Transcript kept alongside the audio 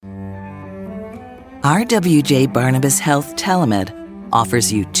RWJ Barnabas Health Telemed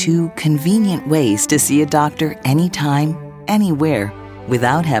offers you 2 convenient ways to see a doctor anytime, anywhere,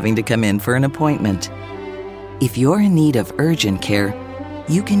 without having to come in for an appointment. If you're in need of urgent care,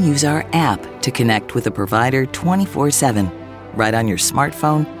 you can use our app to connect with a provider 24/7, right on your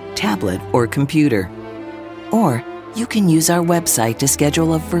smartphone, tablet, or computer. Or you can use our website to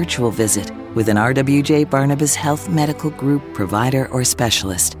schedule a virtual visit with an RWJ Barnabas Health Medical Group provider or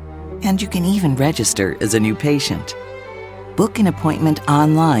specialist. And you can even register as a new patient. Book an appointment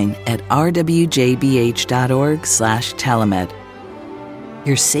online at rwjbh.org/telemed.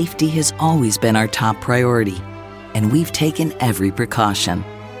 Your safety has always been our top priority, and we've taken every precaution.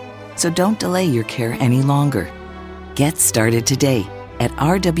 So don't delay your care any longer. Get started today at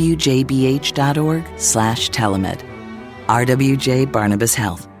rwjbh.org/telemed. RWJ Barnabas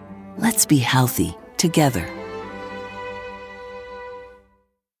Health. Let's be healthy together.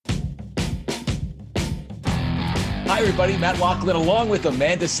 Hi, everybody. Matt Loughlin along with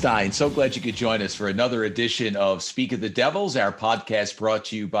Amanda Stein. So glad you could join us for another edition of Speak of the Devils, our podcast brought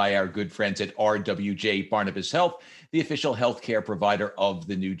to you by our good friends at RWJ Barnabas Health, the official healthcare provider of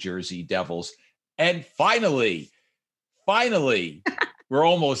the New Jersey Devils. And finally, we're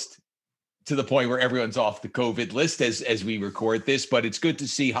almost to the point where everyone's off the COVID list as we record this, but it's good to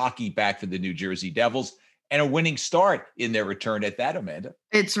see hockey back for the New Jersey Devils and a winning start in their return at that, Amanda.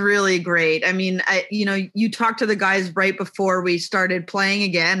 It's really great. I mean, you talked to the guys right before we started playing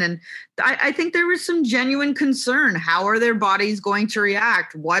again, and I think there was some genuine concern. How are their bodies going to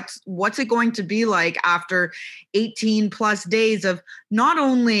react? What's it going to be like after 18 plus days of not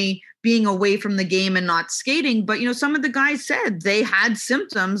only being away from the game and not skating, but, some of the guys said they had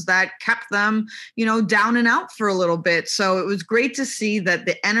symptoms that kept them, down and out for a little bit. So it was great to see that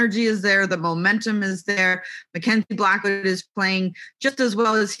the energy is there, the momentum is there. Mackenzie Blackwood is playing just as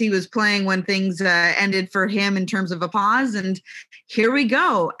well as he was playing when things ended for him in terms of a pause. And here we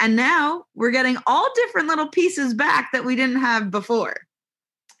go. And now we're getting all different little pieces back that we didn't have before.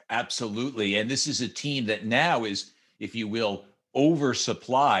 Absolutely. And this is a team that now is, if you will,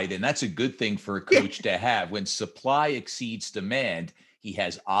 oversupplied, and that's a good thing for a coach to have. When supply exceeds demand, he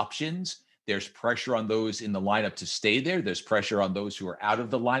has options. There's pressure on those in the lineup to stay there. There's pressure on those who are out of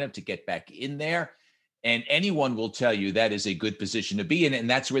the lineup to get back in there. And anyone will tell you that is a good position to be in. And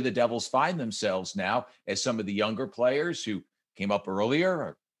that's where the Devils find themselves now, as some of the younger players who came up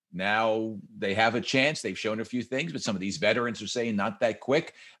earlier, now they have a chance. They've shown a few things, but some of these veterans are saying not that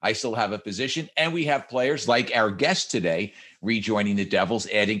quick. I still have a position. And we have players like our guest today rejoining the Devils,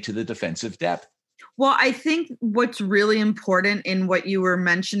 adding to the defensive depth. Well, I think what's really important in what you were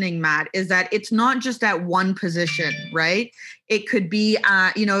mentioning, Matt, is that it's not just at one position, right? It could be,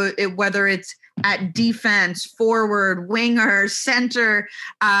 whether it's at defense, forward, winger, center,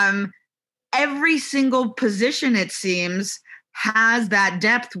 every single position, it seems, has that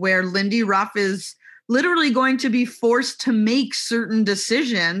depth where Lindy Ruff is literally going to be forced to make certain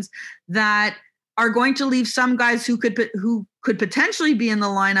decisions that are going to leave some guys who could potentially be in the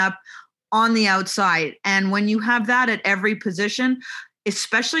lineup on the outside. And when you have that at every position,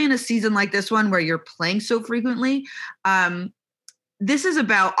 especially in a season like this one where you're playing so frequently, this is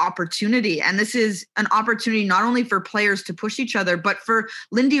about opportunity. And this is an opportunity not only for players to push each other, but for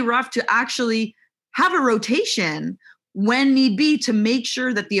Lindy Ruff to actually have a rotation when need be, to make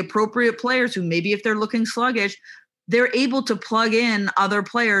sure that the appropriate players who maybe if they're looking sluggish, they're able to plug in other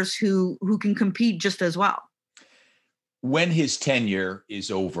players who can compete just as well. When his tenure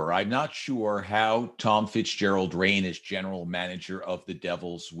is over, I'm not sure how Tom Fitzgerald reign as general manager of the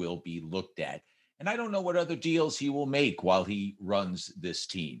Devils will be looked at. And I don't know what other deals he will make while he runs this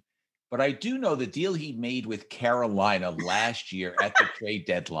team. But I do know the deal he made with Carolina last year at the trade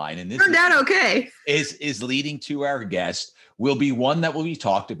deadline, and this turned out okay, is leading to our guest, will be one that will be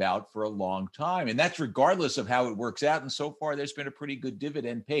talked about for a long time. And that's regardless of how it works out. And so far, there's been a pretty good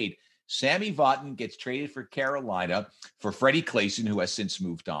dividend paid. Sammy Vatanen gets traded for Carolina for Freddie Claesson, who has since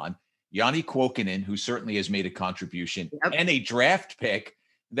moved on, Yanni Kuokkanen, who certainly has made a contribution, and a draft pick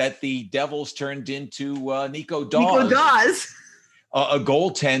that the Devils turned into Nico Daws. A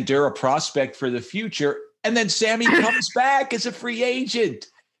goaltender, a prospect for the future. And then Sammy comes back as a free agent.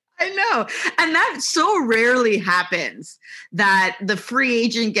 I know. And that so rarely happens, that the free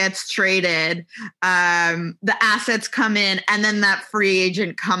agent gets traded, the assets come in, and then that free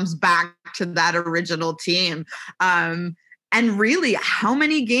agent comes back to that original team. And really, how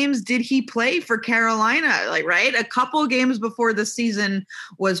many games did he play for Carolina? Right? A couple games before the season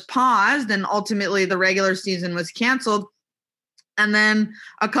was paused and ultimately the regular season was canceled. And then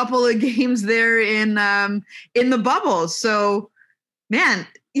a couple of games there in the bubble. So, man,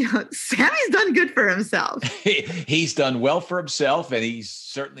 Sammy's done good for himself. He's done well for himself, and he's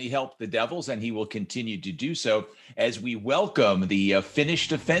certainly helped the Devils, and he will continue to do so as we welcome the Finnish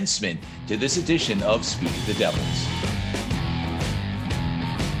defenseman to this edition of Speak of the Devils.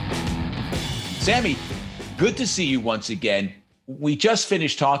 Sammy, good to see you once again. We just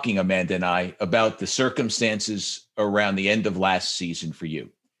finished talking, Amanda and I, about the circumstances around the end of last season for you.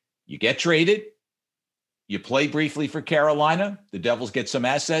 You get traded. You play briefly for Carolina, the Devils get some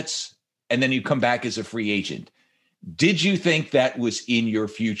assets, and then you come back as a free agent. Did you think that was in your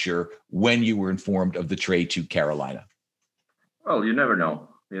future when you were informed of the trade to Carolina? Well, you never know.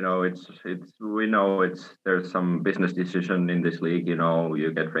 We know there's some business decision in this league,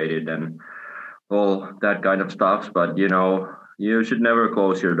 you get traded and all that kind of stuff, but you should never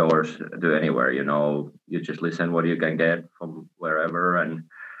close your doors to anywhere, you just listen what you can get from wherever. And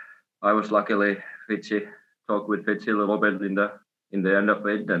I was luckily talked with Fitzy a little bit in the end of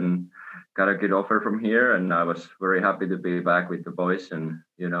it and got a good offer from here. And I was very happy to be back with the boys. And,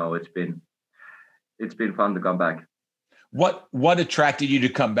 it's been fun to come back. What attracted you to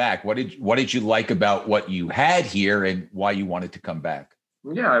come back? What did you like about what you had here and why you wanted to come back?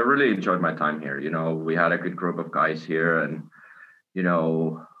 Yeah, I really enjoyed my time here. We had a good group of guys here and,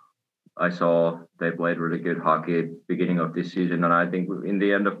 I saw they played really good hockey beginning of this season. And I think in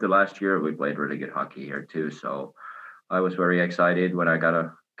the end of the last year, we played really good hockey here too. So I was very excited when I got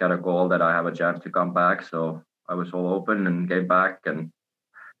a call that I have a chance to come back. So I was all open and came back and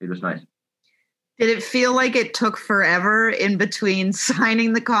it was nice. Did it feel like it took forever in between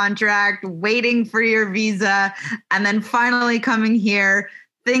signing the contract, waiting for your visa, and then finally coming here?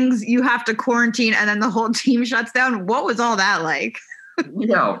 Things you have to quarantine and then the whole team shuts down. What was all that like?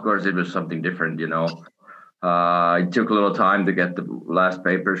 Yeah, of course, it was something different, It took a little time to get the last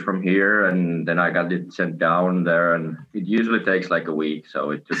papers from here, and then I got it sent down there, and it usually takes like a week.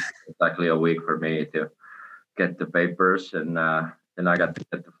 So it took exactly a week for me to get the papers, and then I got to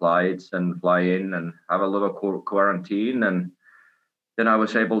get the flights and fly in and have a little quarantine, and then I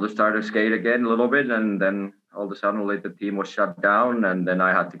was able to start to skate again a little bit, and then all of a sudden the team was shut down, and then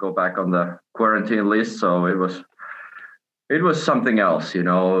I had to go back on the quarantine list. So it was something else, You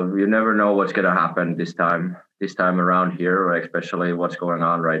never know what's going to happen this time around here, especially what's going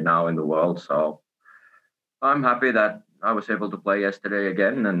on right now in the world. So I'm happy that I was able to play yesterday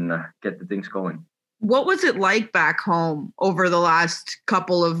again and get the things going. What was it like back home over the last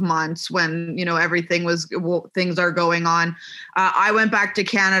couple of months when, things are going on? I went back to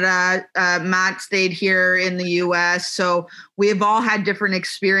Canada. Matt stayed here in the US. So we've all had different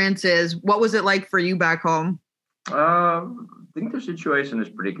experiences. What was it like for you back home? I think the situation is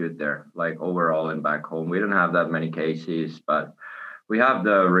pretty good there, like overall and back home. We don't have that many cases, but we have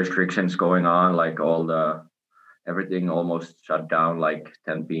the restrictions going on, like everything almost shut down like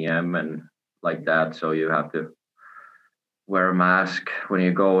 10 p.m. and like that. So you have to wear a mask when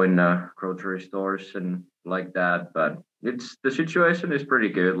you go in grocery stores and like that. But the situation is pretty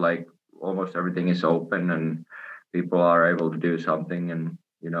good. Like almost everything is open and people are able to do something. And,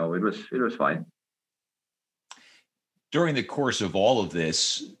 it was fine. During the course of all of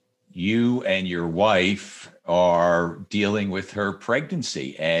this, you and your wife are dealing with her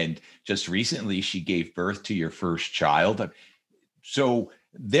pregnancy. And just recently, she gave birth to your first child. So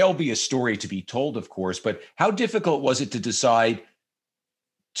there'll be a story to be told, of course. But how difficult was it to decide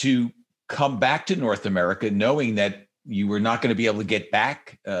to come back to North America, knowing that you were not going to be able to get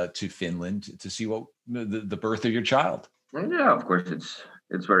back to Finland to see what the birth of your child? Yeah, of course,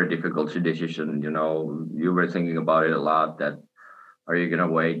 it's very difficult decision. You were thinking about it a lot. That are you going to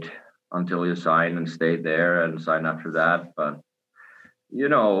wait until you sign and stay there and sign after that? But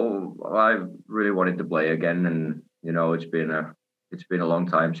I really wanted to play again, and it's been a long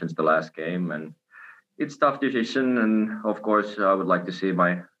time since the last game, and it's a tough decision. And of course, I would like to see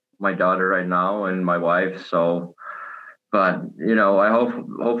my daughter right now and my wife. So, but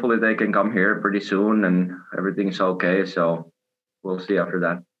hopefully they can come here pretty soon and everything's okay. So we'll see after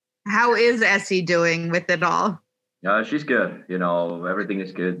that. How is Essie doing with it all? Yeah, she's good. Everything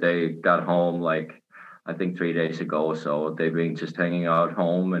is good. They got home I think 3 days ago. So they've been just hanging out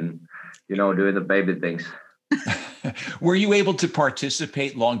home and, doing the baby things. Were you able to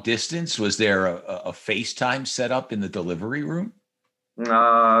participate long distance? Was there a FaceTime set up in the delivery room?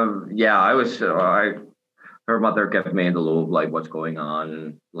 Yeah, I was. Her mother kept me in the loop, like what's going on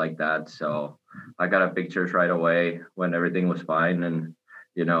and like that. So I got a pictures right away when everything was fine. And,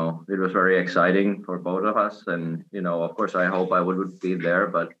 it was very exciting for both of us. And, of course, I hope I would be there,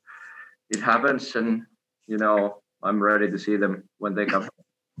 but it happens. And, I'm ready to see them when they come.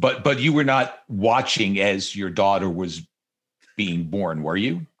 But you were not watching as your daughter was being born, were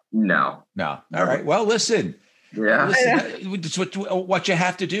you? No. No. All right. Well, listen. Yeah. Listen, it's what you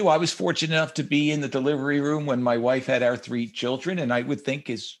have to do. I was fortunate enough to be in the delivery room when my wife had our 3 children, and I would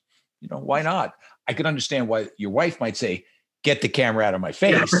think why not? I could understand why your wife might say, "Get the camera out of my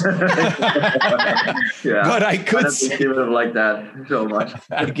face." Yeah. But I could I don't think she would have liked that so much.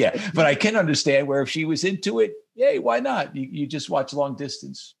 But I can understand where if she was into it, yay, why not? You just watch long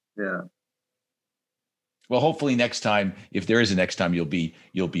distance. Yeah. Well, hopefully next time, if there is a next time, you'll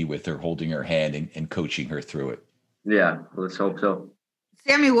be with her, holding her hand and coaching her through it. Yeah, let's hope so.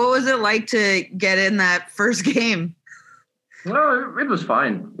 Sammy, what was it like to get in that first game? Well, it was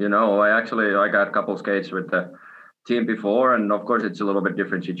fine. I got a couple skates with the team before, and of course it's a little bit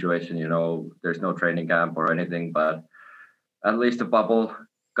different situation. There's no training camp or anything, but at least the bubble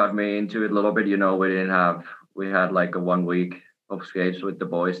got me into it a little bit. We had like a 1 week of skates with the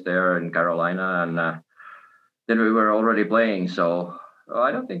boys there in Carolina, and then we were already playing. So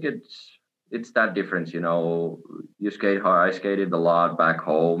I don't think it's that difference. You skate hard. I skated a lot back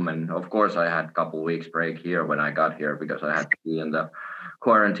home, and of course I had a couple weeks break here when I got here because I had to be in the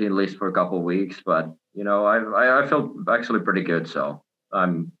quarantine list for a couple of weeks. But I felt actually pretty good. So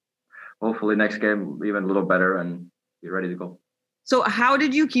I'm hopefully next game even a little better and be ready to go. So how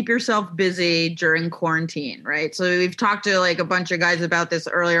did you keep yourself busy during quarantine, right? So we've talked to like a bunch of guys about this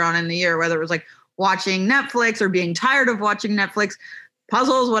earlier on in the year, whether it was like watching Netflix or being tired of watching Netflix,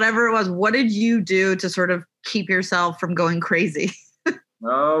 puzzles, whatever it was. What did you do to sort of keep yourself from going crazy?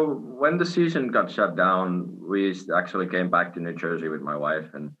 When the season got shut down, we actually came back to New Jersey with my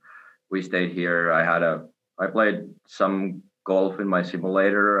wife, and we stayed here. I played some golf in my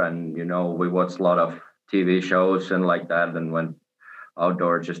simulator, and we watched a lot of TV shows and like that, and went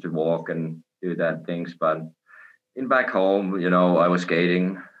outdoor just to walk and do that things. But in back home, I was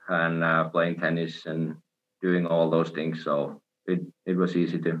skating and playing tennis and doing all those things. So it was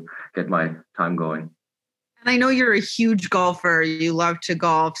easy to get my time going. And I know you're a huge golfer. You love to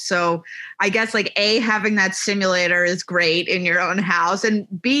golf. So I guess like A, having that simulator is great in your own house. And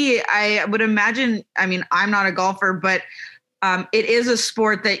B, I would imagine, I'm not a golfer, but it is a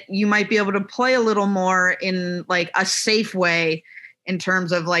sport that you might be able to play a little more in like a safe way in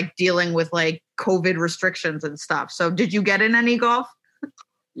terms of like dealing with like COVID restrictions and stuff. So did you get in any golf?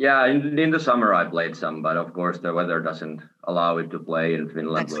 Yeah, in the summer I played some, but of course the weather doesn't allow it to play in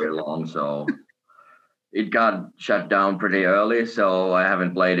Finland very long. So it got shut down pretty early. So I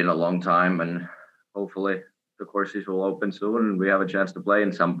haven't played in a long time, and hopefully the courses will open soon and we have a chance to play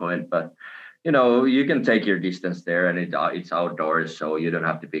in some point. But you can take your distance there, and it's outdoors, so you don't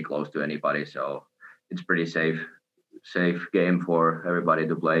have to be close to anybody. So it's pretty safe game for everybody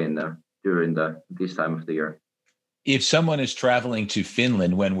to play during this time of the year. If someone is traveling to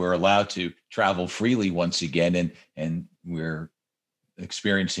Finland when we're allowed to travel freely once again, and we're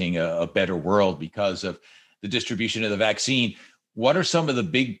experiencing a better world because of the distribution of the vaccine, what are some of the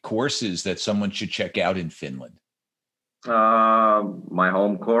big courses that someone should check out in Finland? My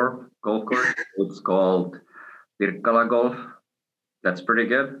home golf course. It's called Pirkkala Golf. That's pretty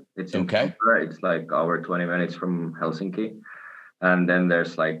good. It's okay. It's like hour 20 minutes from Helsinki. And then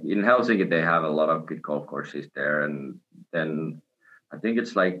there's like in Helsinki, they have a lot of good golf courses there. And then I think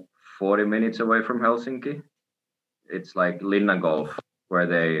it's like 40 minutes away from Helsinki. It's like Linna Golf, where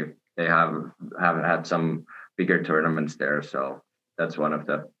they have had some bigger tournaments there. So that's one of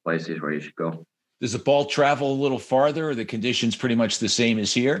the places where you should go. Does the ball travel a little farther, or the conditions pretty much the same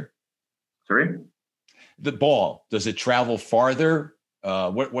as here? Sorry? The ball, does it travel farther?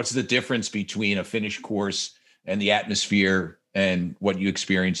 What's the difference between a Finnish course and the atmosphere and what you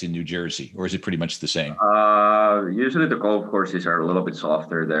experience in New Jersey, or is it pretty much the same? Usually the golf courses are a little bit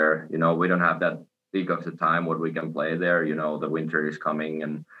softer there. We don't have that big of the time what we can play there. The winter is coming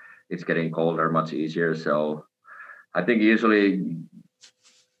and it's getting colder, much easier. So I think usually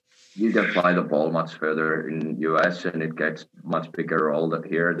you can fly the ball much further in US, and it gets much bigger roll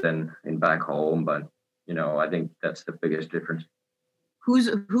here than in back home. But, I think that's the biggest difference.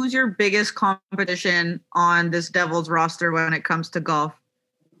 Who's your biggest competition on this Devils roster when it comes to golf?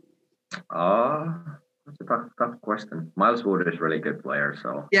 That's a tough question. Miles Wood is a really good player,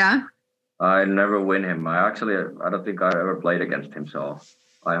 so yeah. I never win him. I don't think I ever played against him, so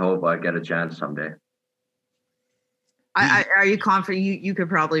I hope I get a chance someday. Are you confident you could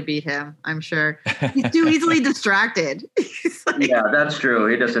probably beat him? I'm sure. He's too easily distracted. Yeah, that's true.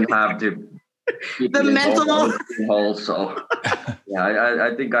 He doesn't have to. The mental hole, so yeah,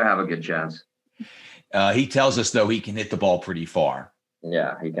 I think I have a good chance. He tells us though he can hit the ball pretty far.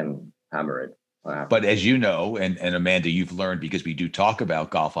 Yeah, he can hammer it. Wow. But as you know, and Amanda, you've learned, because we do talk about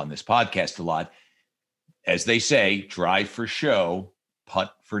golf on this podcast a lot, as they say, drive for show,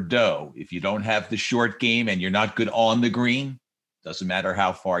 putt for dough. If you don't have the short game and you're not good on the green, doesn't matter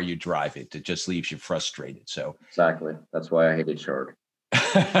how far you drive it. It just leaves you frustrated. So exactly. That's why I hate it short.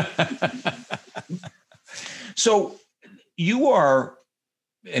 So you are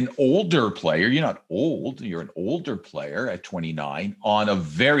an older player. You're not old. You're an older player at 29 on a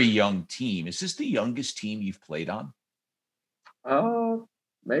very young team. Is this the youngest team you've played on?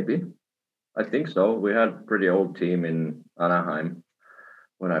 Maybe. I think so. We had a pretty old team in Anaheim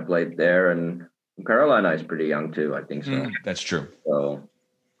when I played there, and Carolina is pretty young too. I think so. That's true. So,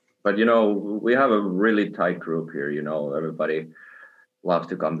 but we have a really tight group here. Everybody loves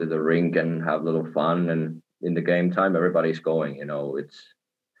to come to the rink and have a little fun, and in the game time, everybody's going. It's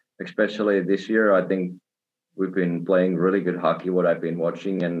especially this year. I think we've been playing really good hockey. What I've been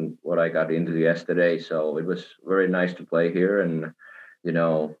watching and what I got into yesterday. So it was very nice to play here, and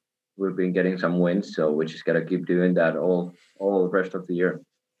we've been getting some wins. So we just got to keep doing that all the rest of the year.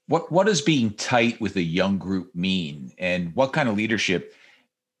 What does being tight with a young group mean, and what kind of leadership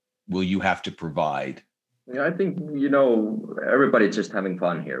will you have to provide? Yeah, I think, everybody's just having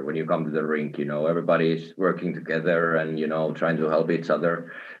fun here when you come to the rink. Everybody's working together and, trying to help each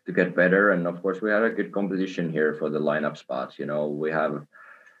other to get better. And of course, we had a good competition here for the lineup spots. We have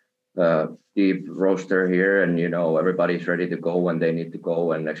a deep roster here, and, everybody's ready to go when they need to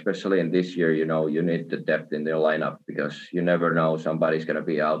go. And especially in this year, you need the depth in their lineup, because you never know, somebody's going to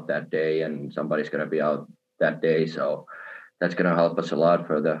be out that day and somebody's going to be out that day. So that's going to help us a lot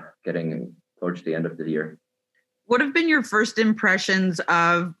for the getting towards the end of the year. What have been your first impressions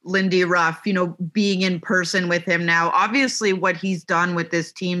of Lindy Ruff, being in person with him now? Obviously, what he's done with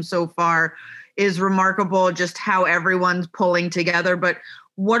this team so far is remarkable, just how everyone's pulling together. But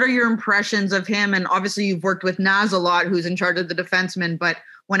what are your impressions of him? And obviously, you've worked with Naz a lot, who's in charge of the defensemen. But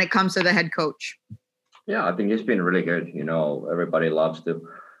when it comes to the head coach? Yeah, I think he's been really good. Everybody loves to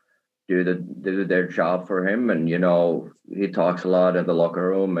do their job for him. And, he talks a lot in the locker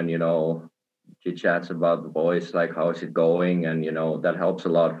room, and, he chats about the boys, like how is it going, and that helps a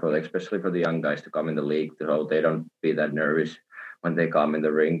lot especially for the young guys to come in the league, so they don't be that nervous when they come in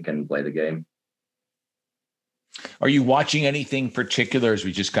the rink and play the game. Are you watching anything particular as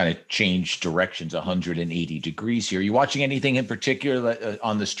we just kind of change directions 180 degrees here? Are you watching anything in particular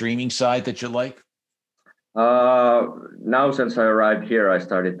on the streaming side that you like? Now since I arrived here, I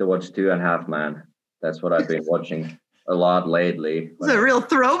started to watch 2.5 Men. That's what I've been watching a lot lately. It's a real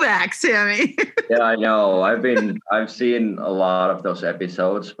throwback, Sammy. Yeah, I know. I've seen a lot of those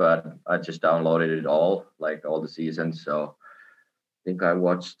episodes, but I just downloaded it all the seasons. So I think I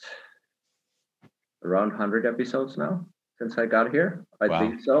watched around 100 episodes now since I got here. I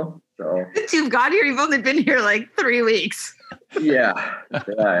think so. Since you've got here, you've only been here 3 weeks. Yeah,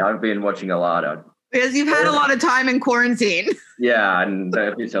 I've been watching a lot of. Because you've had a lot of time in quarantine. Yeah, and the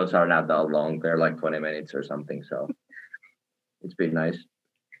episodes are not that long. They're 20 minutes or something. So it's been nice.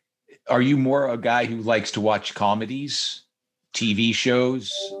 Are you more a guy who likes to watch comedies, TV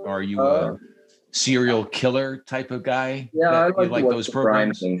shows? Are you a serial killer type of guy? Yeah, I like those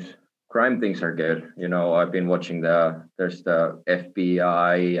programs. Crime things are good. I've been watching there's the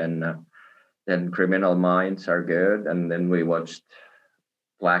FBI, and then Criminal Minds are good. And then we watched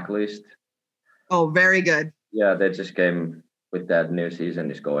Blacklist. Oh, very good. Yeah, they just came with that new season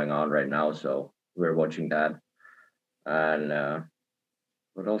is going on right now. So we're watching that. And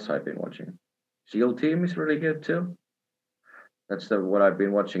what else I've been watching? SEAL Team is really good too. That's what I've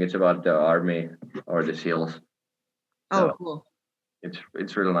been watching. It's about the Army or the SEALs. Oh, cool.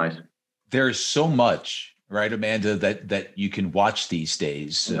 It's really nice. There's so much, right, Amanda, that you can watch these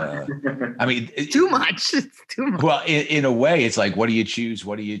days. I mean, too much. It's too much. Well, in a way, it's like, what do you choose?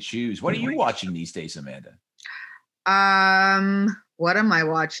 What do you choose? What are you watching these days, Amanda? What am I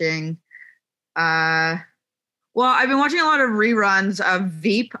watching? Well, I've been watching a lot of reruns of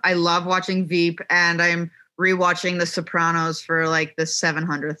Veep. I love watching Veep, and I'm rewatching The Sopranos for the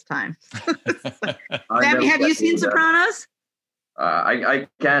 700th time. Sammy, have you seen Sopranos? I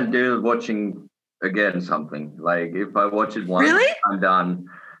can't do watching again something. If I watch it once, really? I'm done.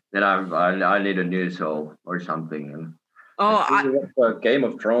 Then I need a new show or something. And we watched Game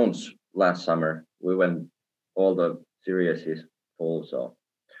of Thrones last summer. We went all the series is full, so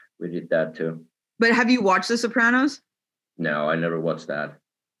we did that too. But have you watched The Sopranos? No, I never watched that.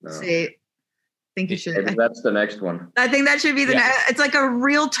 No. See, I think you should. Maybe that's the next one. I think that should be the next. It's like a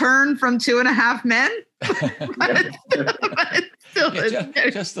real turn from 2.5 Men.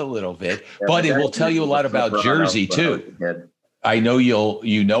 But just a little bit. Yeah, but it will tell you a lot about Jersey too. I know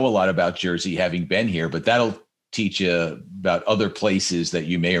you know a lot about Jersey having been here, but that'll teach you about other places that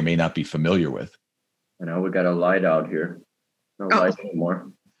you may or may not be familiar with. We got a light out here. No light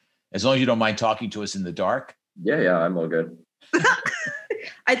anymore. As long as you don't mind talking to us in the dark. Yeah, I'm all good.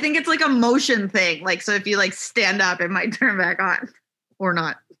 I think it's like a motion thing. Like, so if you like stand up, it might turn back on or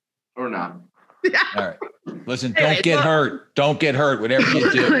not. Or not. Yeah. All right. Listen, don't get hurt. Don't get hurt. Whatever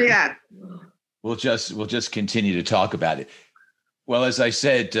you do. Yeah. We'll just continue to talk about it. Well, as I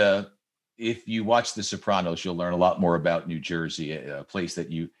said, if you watch The Sopranos, you'll learn a lot more about New Jersey, a place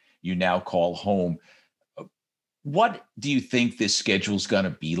that you now call home. What do you think this schedule is going to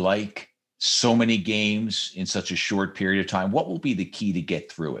be like? So many games in such a short period of time. What will be the key to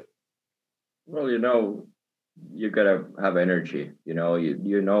get through it? Well, you got to have energy.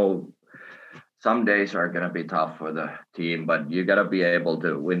 Some days are going to be tough for the team, but you got to be able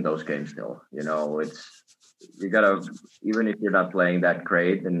to win those games still. You got to, even if you're not playing that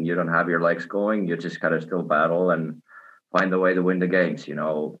great and you don't have your legs going, you just got to still battle and find a way to win the games.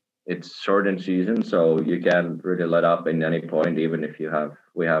 It's short in season, so you can't really let up in any point, even if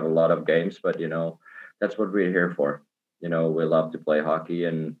we have a lot of games, but that's what we're here for. We love to play hockey,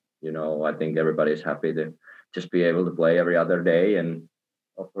 and I think everybody's happy to just be able to play every other day. And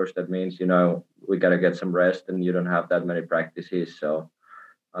of course that means we got to get some rest, and you don't have that many practices, so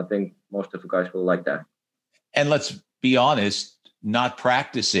I think most of the guys will like that. And let's be honest, not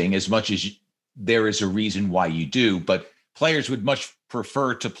practicing as much as there is a reason why you do, but players would much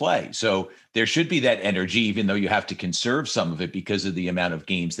prefer to play. So there should be that energy, even though you have to conserve some of it because of the amount of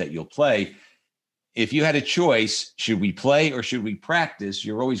games that you'll play. If you had a choice, should we play or should we practice?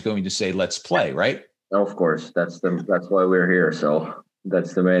 You're always going to say, let's play, right? Of course, that's why we're here. So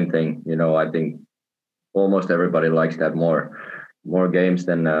that's the main thing. I think almost everybody likes that more games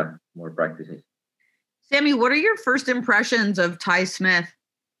than more practices. Sammy, what are your first impressions of Ty Smith?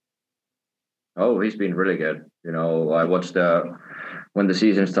 Oh, he's been really good. I watched when the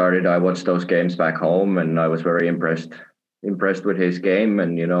season started, I watched those games back home, and I was very impressed with his game.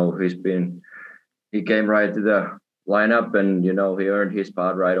 And he came right to the lineup, and he earned his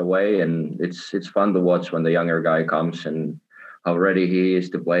spot right away. And it's fun to watch when the younger guy comes and how ready he is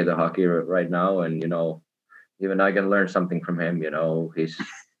to play the hockey right now. And even I can learn something from him. His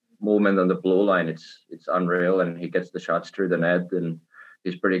movement on the blue line, it's unreal, and he gets the shots through the net, and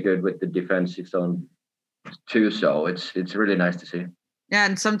he's pretty good with the defensive zone too. So it's really nice to see. Yeah.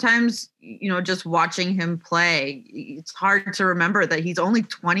 And sometimes, just watching him play, it's hard to remember that he's only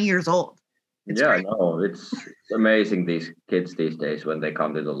 20 years old. I know. It's amazing, these kids these days, when they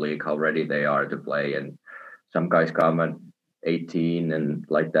come to the league, how ready they are to play. And some guys come at 18 and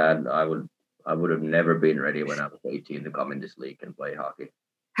like that. I would have never been ready when I was 18 to come in this league and play hockey.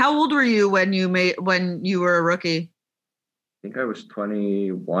 How old were you when you were a rookie? I think I was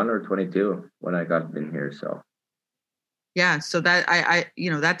 21 or 22 when I got in here. So yeah, so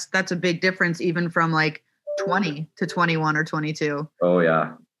that that's a big difference, even from like 20 to 21 or 22. Oh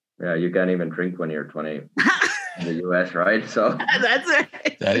yeah, you can't even drink when you're 20 in the US, right? So that's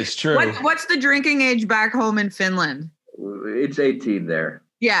right. That is true. What's the drinking age back home in Finland? It's 18 there.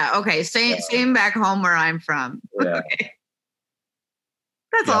 Yeah. Okay. Same back home where I'm from. Yeah. Okay.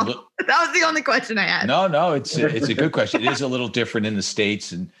 That's all. That was the only question I had. No, it's a good question. It is a little different in the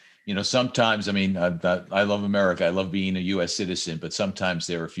States. And, sometimes, I love America. I love being a U.S. citizen, but sometimes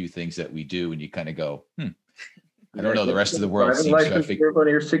there are a few things that we do and you kind of go, I don't know. The rest of the world seems to when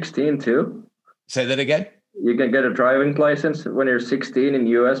you're 16 too. Say that again? You can get a driving license when you're 16 in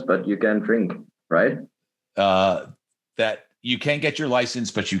U.S., but you can't drink, right? That you can get your license,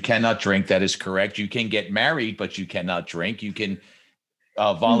 but you cannot drink. That is correct. You can get married, but you cannot drink. You can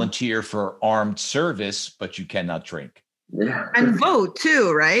volunteer for armed service, but you cannot drink. Yeah. And vote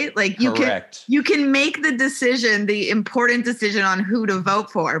too, right? Like you can make the decision, the important decision on who to vote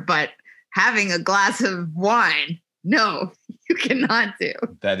for, but having a glass of wine, no, you cannot do.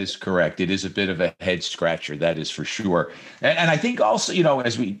 That is correct. It is a bit of a head scratcher. That is for sure. And I think also,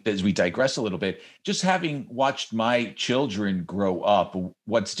 as we digress a little bit, just having watched my children grow up,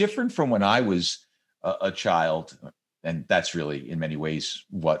 what's different from when I was a child, and that's really in many ways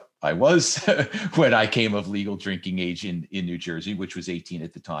what I was when I came of legal drinking age in New Jersey, which was 18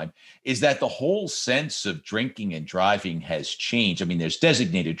 at the time, is that the whole sense of drinking and driving has changed. I mean, there's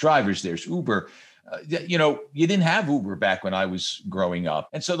designated drivers, there's Uber. You didn't have Uber back when I was growing up.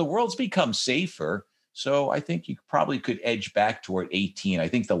 And so the world's become safer. So I think you probably could edge back toward 18. I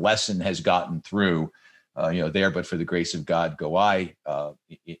think the lesson has gotten through, there, but for the grace of God, go I,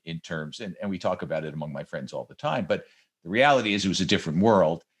 in terms, and we talk about it among my friends all the time. But the reality is it was a different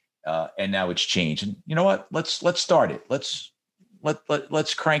world, and now it's changed. And you know what? Let's start it. Let's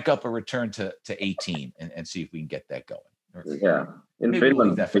crank up a return to 18 and see if we can get that going. Yeah. In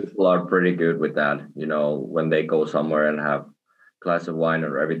Finland, people are pretty good with that. You know, when they go somewhere and have a glass of wine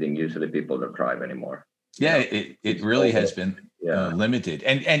or everything, usually people don't drive anymore. Yeah, it really has been limited.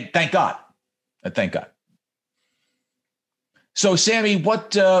 And thank God. Thank God. So, Sammy,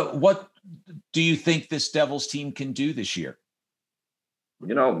 what do you think this Devils team can do this year?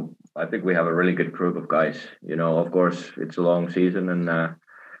 You know, I think we have a really good group of guys. You know, of course, it's a long season and,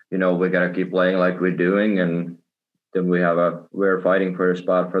 you know, we got to keep playing like we're doing. And then we're fighting for a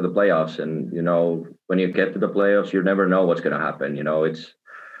spot for the playoffs. And, you know, when you get to the playoffs, you never know what's going to happen. You know, it's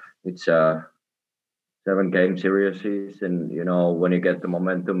a 7-game series. And, you know, when you get the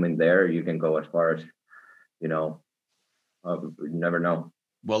momentum in there, you can go as far as, you know, you never know.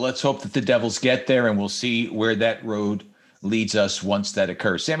 Well, let's hope that the Devils get there, and we'll see where that road leads us once that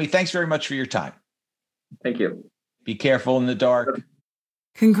occurs. Sammy, thanks very much for your time. Thank you. Be careful in the dark.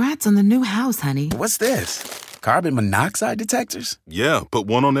 Congrats on the new house, honey. What's this? Carbon monoxide detectors? Yeah, but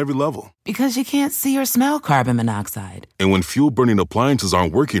one on every level. Because you can't see or smell carbon monoxide. And when fuel-burning appliances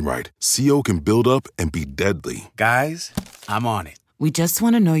aren't working right, CO can build up and be deadly. Guys, I'm on it. We just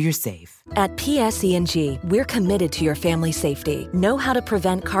want to know you're safe. At PSE&G, we're committed to your family safety. Know how to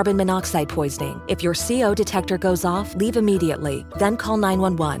prevent carbon monoxide poisoning. If your CO detector goes off, leave immediately. Then call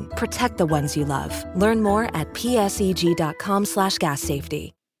 911. Protect the ones you love. Learn more at pseg.com/gas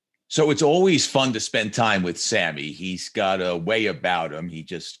safety. So it's always fun to spend time with Sammy. He's got a way about him. He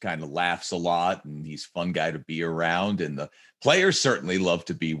just kind of laughs a lot, and he's a fun guy to be around. And the players certainly love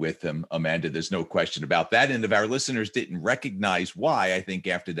to be with him, Amanda. There's no question about that. And if our listeners didn't recognize why, I think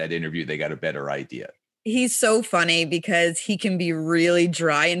after that interview, they got a better idea. He's so funny because he can be really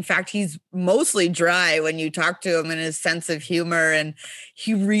dry. In fact, he's mostly dry when you talk to him, and his sense of humor, and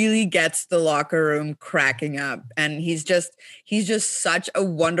he really gets the locker room cracking up. And he's just such a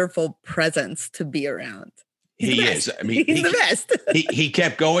wonderful presence to be around. He is. I mean, he's the best. he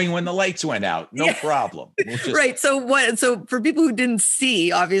kept going when the lights went out. No problem. Right. So for people who didn't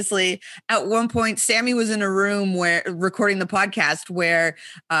see, obviously, at one point, Sammy was in a room where recording the podcast where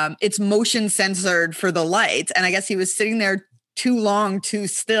it's motion censored for the lights. And I guess he was sitting there too long, too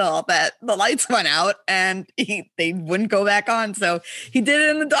still, that the lights went out and they wouldn't go back on. So he did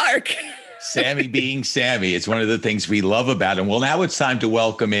it in the dark. Sammy being Sammy. It's one of the things we love about him. Well, now it's time to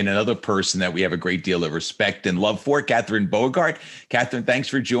welcome in another person that we have a great deal of respect and love for, Catherine Bogart. Catherine, thanks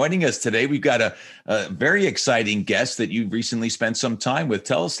for joining us today. We've got a very exciting guest that you recently spent some time with.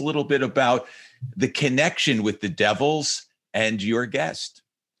 Tell us a little bit about the connection with the Devils and your guest.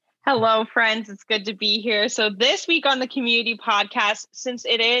 Hello, friends. It's good to be here. So this week on the Community Podcast, since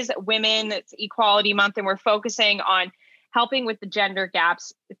it is Women's Equality Month and we're focusing on helping with the gender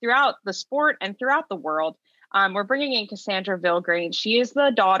gaps throughout the sport and throughout the world, we're bringing in Cassandra Vilgrain. She is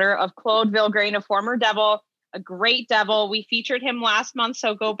the daughter of Claude Vilgrain, a former Devil, a great Devil. We featured him last month,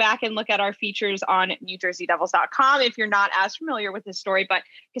 so go back and look at our features on NewJerseyDevils.com if you're not as familiar with his story. But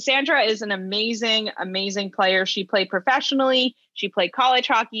Cassandra is an amazing, amazing player. She played professionally. She played college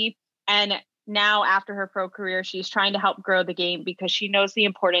hockey. And now, after her pro career, she's trying to help grow the game because she knows the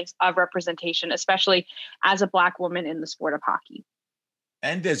importance of representation, especially as a Black woman in the sport of hockey.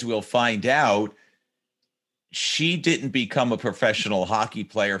 And as we'll find out, she didn't become a professional hockey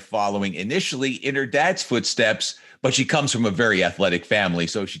player following initially in her dad's footsteps, but she comes from a very athletic family,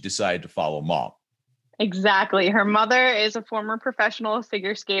 so she decided to follow mom. Exactly. Her mother is a former professional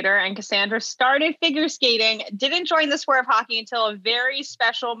figure skater, and Cassandra started figure skating, didn't join the sport of hockey until a very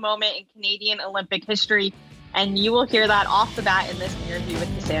special moment in Canadian Olympic history. And you will hear that off the bat in this interview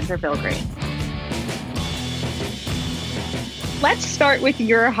with Cassandra Vilgrain. Let's start with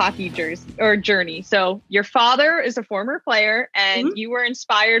your hockey journey. So your father is a former player, and you were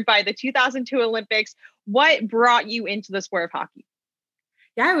inspired by the 2002 Olympics. What brought you into the sport of hockey?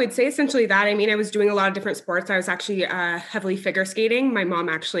 Yeah, I would say essentially that. I mean, I was doing a lot of different sports. I was actually heavily figure skating. My mom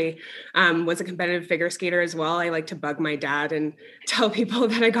actually was a competitive figure skater as well. I like to bug my dad and tell people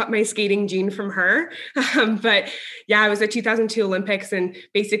that I got my skating gene from her. But yeah, I was at 2002 Olympics, and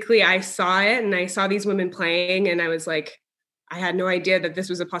basically I saw it and I saw these women playing, and I was like, I had no idea that this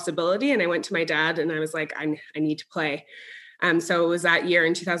was a possibility. And I went to my dad and I was like, I need to play. So it was that year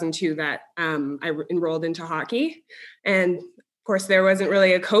in 2002 that I enrolled into hockey. And of course, there wasn't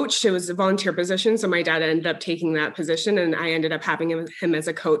really a coach. It was a volunteer position. So my dad ended up taking that position, and I ended up having him as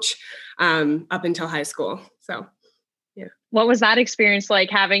a coach up until high school. So, yeah. What was that experience like,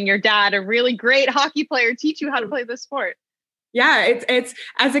 having your dad, a really great hockey player, teach you how to play this sport? Yeah, it's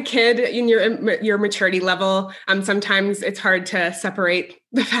as a kid in your maturity level, sometimes it's hard to separate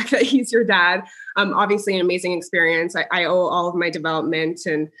the fact that he's your dad. Obviously an amazing experience. I owe all of my development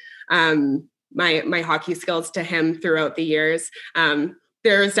and my hockey skills to him throughout the years.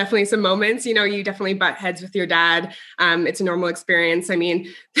 There was definitely some moments, you definitely butt heads with your dad. It's a normal experience. I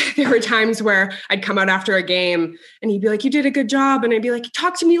mean, there were times where I'd come out after a game and he'd be like, you did a good job. And I'd be like,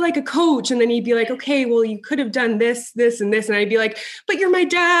 talk to me like a coach. And then he'd be like, okay, well, you could have done this, this, and this. And I'd be like, but you're my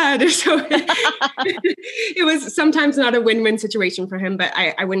dad. So it was sometimes not a win-win situation for him, but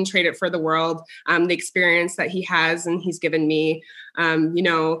I wouldn't trade it for the world. The experience that he has and he's given me,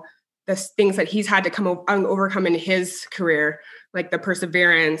 the things that he's had to overcome in his career, like the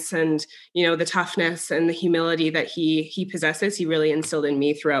perseverance and, the toughness and the humility that he possesses, he really instilled in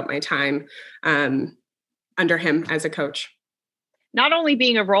me throughout my time under him as a coach. Not only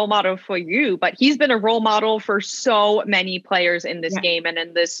being a role model for you, but he's been a role model for so many players in this game and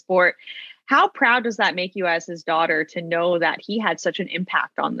in this sport. How proud does that make you as his daughter to know that he had such an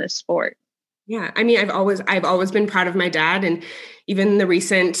impact on this sport? Yeah, I mean, I've always been proud of my dad, and even the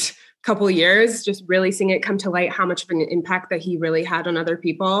recent couple of years, just really seeing it come to light how much of an impact that he really had on other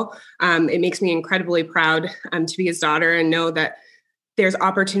people. It makes me incredibly proud to be his daughter and know that there's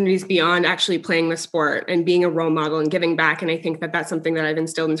opportunities beyond actually playing the sport and being a role model and giving back. And I think that that's something that I've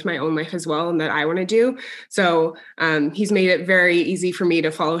instilled into my own life as well and that I want to do. So he's made it very easy for me to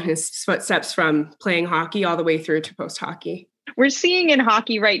follow his footsteps from playing hockey all the way through to post-hockey. We're seeing in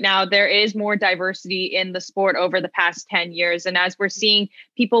hockey right now, there is more diversity in the sport over the past 10 years. And as we're seeing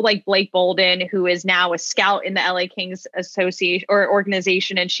people like Blake Bolden, who is now a scout in the LA Kings Association or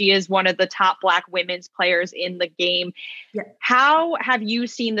organization, and she is one of the top Black women's players in the game. Yeah. How have you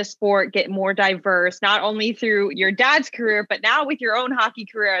seen the sport get more diverse, not only through your dad's career, but now with your own hockey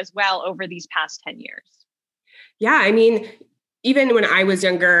career as well over these past 10 years? Yeah, I mean, even when I was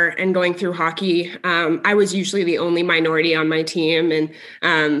younger and going through hockey, I was usually the only minority on my team.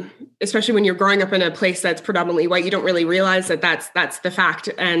 And especially when you're growing up in a place that's predominantly white, you don't really realize that that's the fact.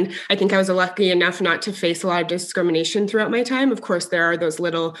 And I think I was lucky enough not to face a lot of discrimination throughout my time. Of course, there are those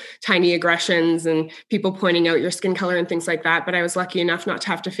little tiny aggressions and people pointing out your skin color and things like that. But I was lucky enough not to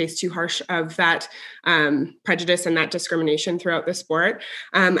have to face too harsh of that prejudice and that discrimination throughout the sport.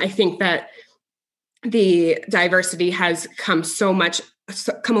 I think that the diversity has come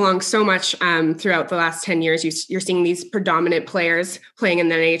along so much throughout the last 10 years. You're seeing these predominant players playing in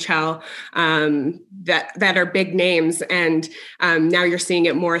the NHL that are big names. And now you're seeing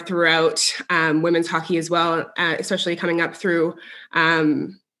it more throughout women's hockey as well, especially coming up through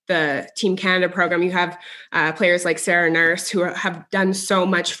the Team Canada program. You have players like Sarah Nurse who have done so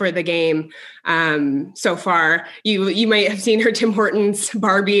much for the game so far. You might have seen her Tim Hortons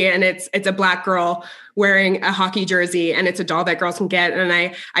Barbie, and it's a Black girl wearing a hockey jersey, and it's a doll that girls can get. And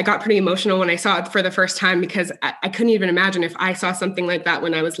I got pretty emotional when I saw it for the first time, because I couldn't even imagine if I saw something like that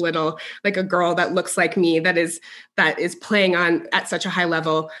when I was little, like a girl that looks like me, that is playing on at such a high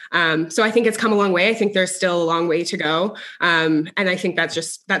level. So I think it's come a long way. I think there's still a long way to go. And I think that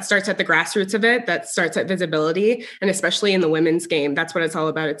starts at the grassroots of it. That starts at visibility, and especially in the women's game, that's what it's all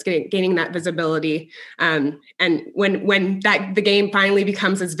about. It's gaining that visibility. And when the game finally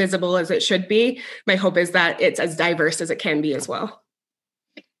becomes as visible as it should be, my hope is that it's as diverse as it can be as well.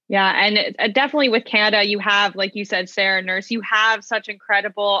 Yeah. And definitely with Canada, you have, like you said, Sarah Nurse, you have such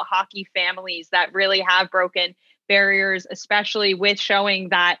incredible hockey families that really have broken barriers, especially with showing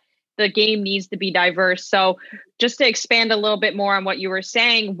that the game needs to be diverse. So just to expand a little bit more on what you were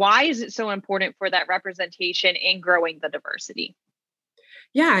saying, why is it so important for that representation in growing the diversity?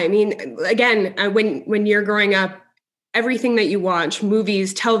 Yeah. I mean, again, when you're growing up, everything that you watch,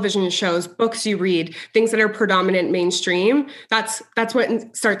 movies, television shows, books you read, things that are predominant mainstream, that's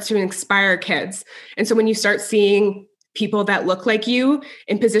what starts to inspire kids. And so when you start seeing people that look like you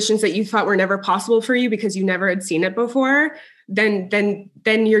in positions that you thought were never possible for you because you never had seen it before, then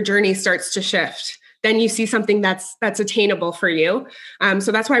your journey starts to shift. Then you see something that's attainable for you.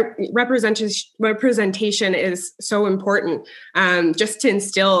 So that's why representation is so important, just to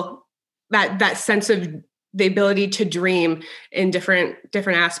instill that sense of the ability to dream in different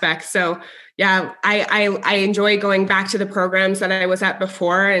aspects. So yeah, I enjoy going back to the programs that I was at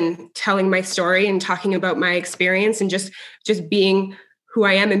before and telling my story and talking about my experience and just being who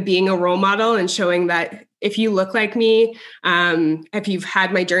I am and being a role model and showing that if you look like me, if you've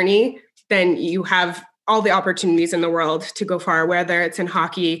had my journey, then you have all the opportunities in the world to go far, whether it's in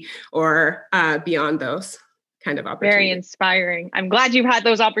hockey or beyond those kind of opportunities. Very inspiring. I'm glad you've had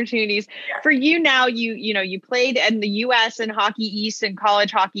those opportunities. Yeah. For you now, you played in the US in Hockey East and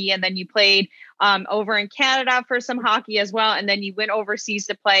college hockey, and then you played over in Canada for some hockey as well. And then you went overseas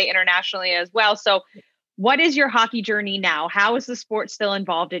to play internationally as well. So what is your hockey journey now? How is the sport still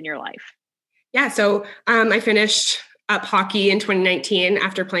involved in your life? Yeah. So I finished up hockey in 2019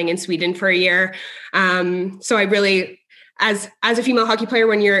 after playing in Sweden for a year. So I really, as a female hockey player,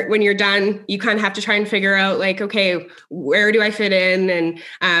 when you're done, you kind of have to try and figure out like, okay, where do I fit in? And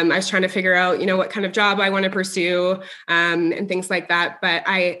I was trying to figure out, what kind of job I want to pursue and things like that. But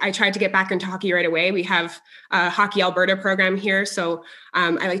I tried to get back into hockey right away. We have a Hockey Alberta program here. So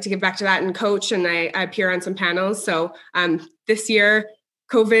I like to give back to that and coach, and I appear on some panels. So this year,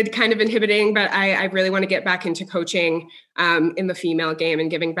 COVID kind of inhibiting, but I really want to get back into coaching in the female game and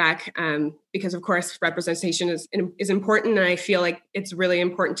giving back because, of course, representation is important. And I feel like it's really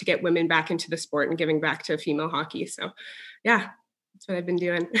important to get women back into the sport and giving back to female hockey. So, yeah, that's what I've been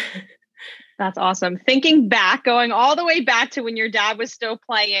doing. That's awesome. Thinking back, going all the way back to when your dad was still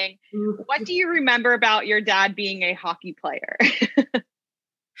playing, what do you remember about your dad being a hockey player?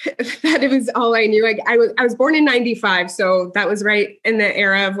 That it was all I knew. I was born in 95. So that was right in the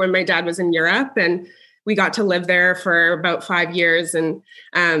era of when my dad was in Europe, and we got to live there for about 5 years. And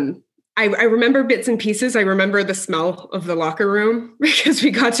I remember bits and pieces. I remember the smell of the locker room because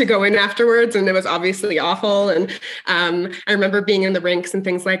we got to go in afterwards and it was obviously awful. And I remember being in the rinks and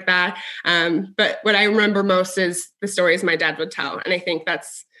things like that. But what I remember most is the stories my dad would tell. And I think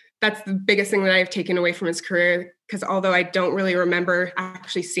that's the biggest thing that I've taken away from his career, because although I don't really remember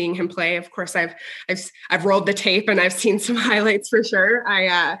actually seeing him play, of course I've rolled the tape and I've seen some highlights for sure.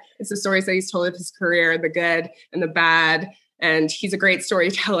 It's the stories that he's told of his career, the good and the bad. And he's a great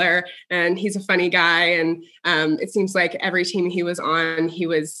storyteller and he's a funny guy. And it seems like every team he was on, he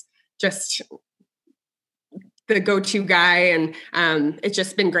was just the go-to guy. And it's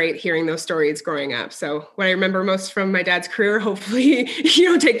just been great hearing those stories growing up. So what I remember most from my dad's career, hopefully you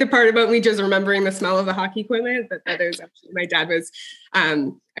don't take the part about me just remembering the smell of the hockey equipment, but my dad was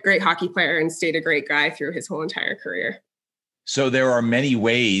a great hockey player and stayed a great guy through his whole entire career. So there are many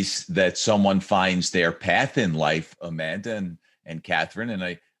ways that someone finds their path in life, Amanda and Catherine. And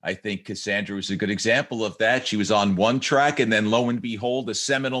I think Cassandra was a good example of that. She was on one track and then lo and behold, a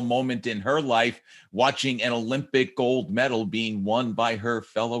seminal moment in her life, watching an Olympic gold medal being won by her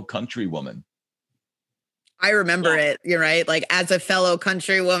fellow countrywoman. I remember it. You're right. Like as a fellow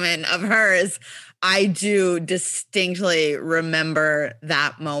countrywoman of hers, I do distinctly remember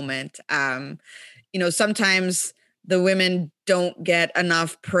that moment. Sometimes the women don't get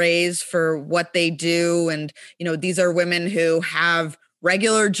enough praise for what they do. And, these are women who have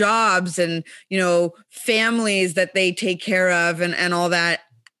regular jobs and, families that they take care of and all that.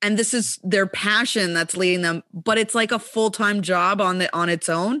 And this is their passion that's leading them, but it's like a full-time job on its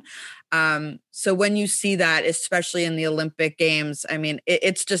own. So when you see that, especially in the Olympic Games, I mean,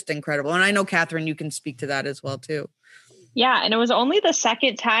 it's just incredible. And I know, Catherine, you can speak to that as well, too. Yeah. And it was only the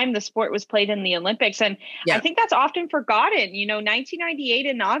second time the sport was played in the Olympics. And I think that's often forgotten. 1998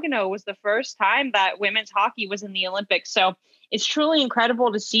 in Nagano was the first time that women's hockey was in the Olympics. So it's truly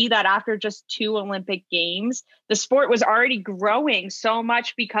incredible to see that after just 2 Olympic Games, the sport was already growing so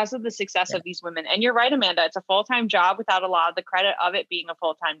much because of the success of these women. And you're right, Amanda, it's a full-time job without a lot of the credit of it being a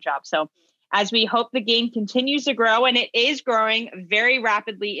full-time job. So as we hope the game continues to grow, and it is growing very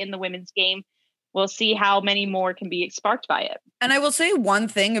rapidly in the women's game, we'll see how many more can be sparked by it. And I will say one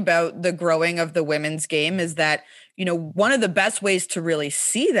thing about the growing of the women's game is that, one of the best ways to really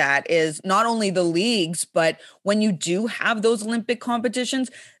see that is not only the leagues, but when you do have those Olympic competitions,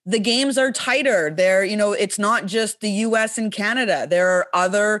 the games are tighter. They're, it's not just the US and Canada. There are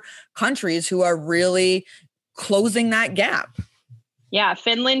other countries who are really closing that gap. Yeah,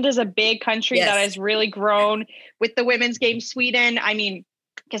 Finland is a big country that has really grown with the women's game. Sweden, I mean,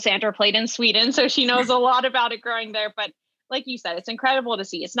 Cassandra played in Sweden, so she knows a lot about it growing there. But like you said, it's incredible to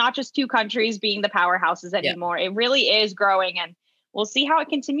see. It's not just 2 countries being the powerhouses anymore. It really is growing, and we'll see how it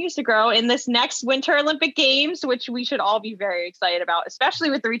continues to grow in this next Winter Olympic Games, which we should all be very excited about, especially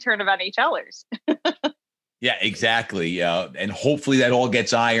with the return of NHLers. Yeah, exactly. And hopefully that all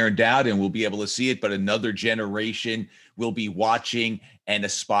gets ironed out and we'll be able to see it. But another generation will be watching and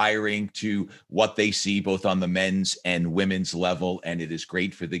aspiring to what they see both on the men's and women's level. And it is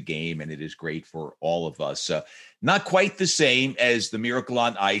great for the game and it is great for all of us. Not quite the same as the Miracle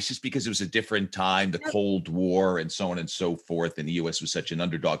on Ice, just because it was a different time, the Cold War and so on and so forth. And the U.S. was such an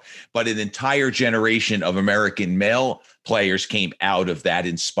underdog. But an entire generation of American male players came out of that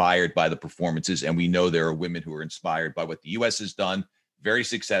inspired by the performances. And we know there are women who are inspired by what the U.S. has done. very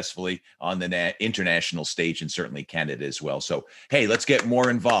successfully on the international stage and certainly Canada as well. So, hey, let's get more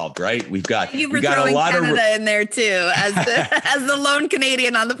involved, right? We've got a lot Canada in there too, as the lone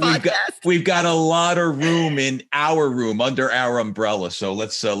Canadian on the podcast. We've got a lot of room in our room under our umbrella. So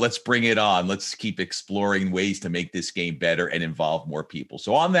let's bring it on. Let's keep exploring ways to make this game better and involve more people.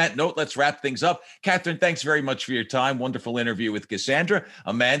 So on that note, let's wrap things up. Catherine, thanks very much for your time. Wonderful interview with Cassandra.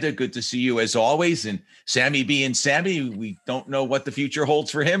 Amanda, good to see you as always. And Sammy being Sammy, we don't know what the future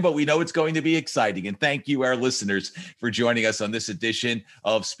holds for him, but we know it's going to be exciting. And thank you, our listeners, for joining us on this edition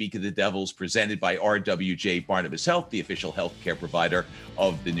of Speak of the Devils, presented by RWJ Barnabas Health, the official healthcare provider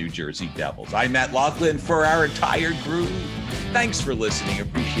of the New Jersey Devils. I'm Matt Loughlin for our entire crew. Thanks for listening.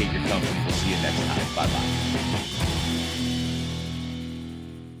 Appreciate your company. We'll see you next time. Bye-bye.